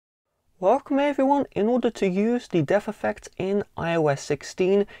Welcome everyone. In order to use the depth effect in iOS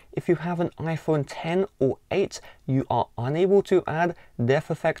 16, if you have an iPhone 10 or 8, you are unable to add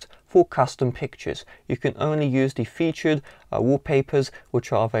depth effect for custom pictures. You can only use the featured wallpapers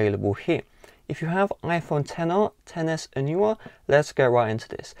which are available here. If you have iPhone 10R, 10s and newer, let's get right into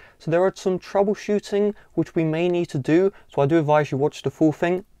this. So there are some troubleshooting which we may need to do, so I do advise you watch the full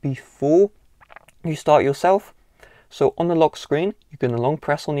thing before you start yourself. So on the lock screen, you're going to long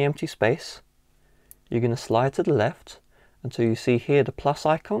press on the empty space. You're going to slide to the left until you see here the plus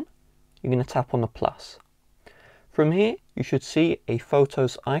icon. You're going to tap on the plus. From here, you should see a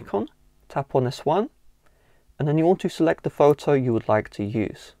photos icon. Tap on this one. And then you want to select the photo you would like to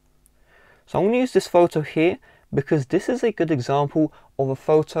use. So I'm going to use this photo here because this is a good example of a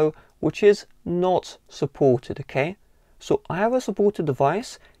photo which is not supported, okay? So I have a supported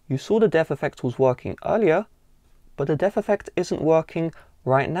device. You saw the depth effect was working earlier, but the depth effect isn't working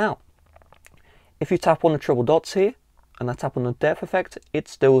right now. If you tap on the triple dots here and I tap on the depth effect, it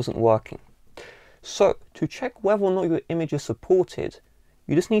still isn't working. So to check whether or not your image is supported,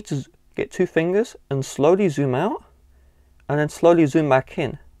 you just need to get two fingers and slowly zoom out and then slowly zoom back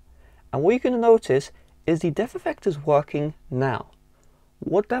in. And what you're going to notice is the depth effect is working now.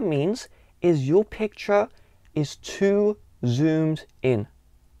 What that means is your picture is too zoomed in.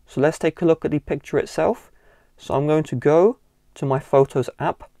 So let's take a look at the picture itself. So I'm going to go to my Photos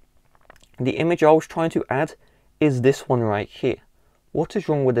app. The image I was trying to add is this one right here. What is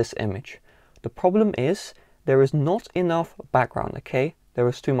wrong with this image? The problem is there is not enough background, okay? There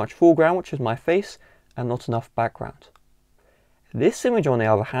is too much foreground, which is my face, and not enough background. This image, on the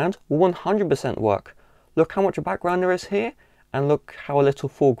other hand, will 100% work. Look how much background there is here, and look how little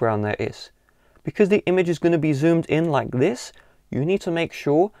foreground there is. Because the image is going to be zoomed in like this, you need to make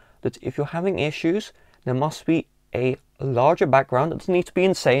sure that if you're having issues, there must be a larger background. It doesn't need to be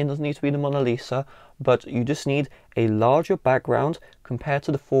insane, it doesn't need to be the Mona Lisa, but you just need a larger background compared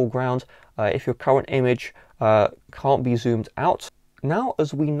to the foreground if your current image can't be zoomed out. Now,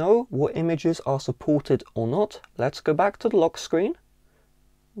 as we know what images are supported or not, let's go back to the lock screen.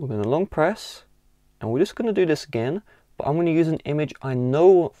 We're going to long press, and we're just going to do this again, but I'm going to use an image I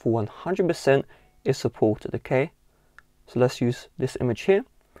know for 100% is supported, okay? So let's use this image here.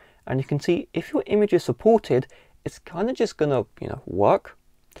 And you can see if your image is supported, it's kind of just gonna, work.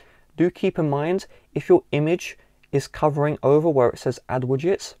 Do keep in mind if your image is covering over where it says add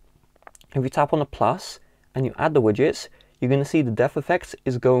widgets, if you tap on the plus and you add the widgets, you're going to see the depth effect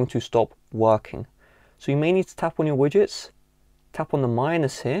is going to stop working. So you may need to tap on your widgets, tap on the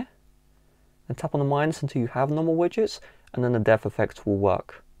minus here, and tap on the minus until you have normal widgets, and then the depth effect will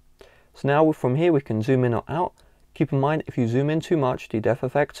work. So now from here we can zoom in or out. Keep in mind, if you zoom in too much, the depth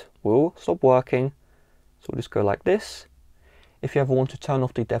effect will stop working. So we'll just go like this. If you ever want to turn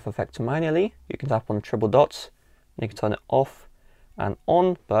off the depth effect manually, you can tap on the triple dots and you can turn it off and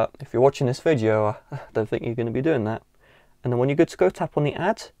on. But if you're watching this video, I don't think you're going to be doing that. And then when you're good to go, tap on the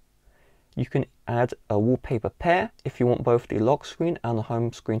add. You can add a wallpaper pair if you want both the lock screen and the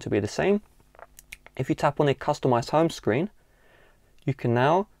home screen to be the same. If you tap on a customized home screen, you can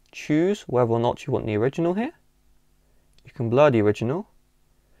now choose whether or not you want the original here. You can blur the original.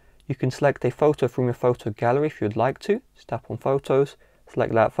 You can select a photo from your photo gallery if you'd like to. Just tap on photos,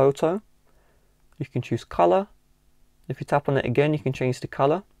 select that photo. You can choose color. If you tap on it again, you can change the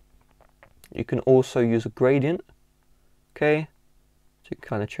color. You can also use a gradient. Okay, so you can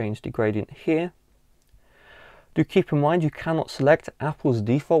kind of change the gradient here. Do keep in mind you cannot select Apple's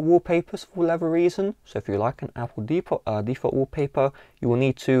default wallpapers for whatever reason. So if you like an Apple default wallpaper, you will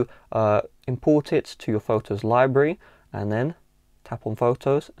need to import it to your photos library and then tap on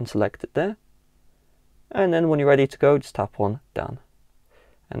photos and select it there. And then when you're ready to go, just tap on done.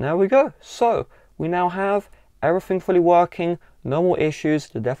 And there we go. So we now have everything fully working, no more issues.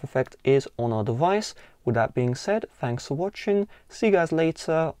 The depth effect is on our device. With that being said, thanks for watching. See you guys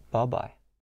later. Bye bye.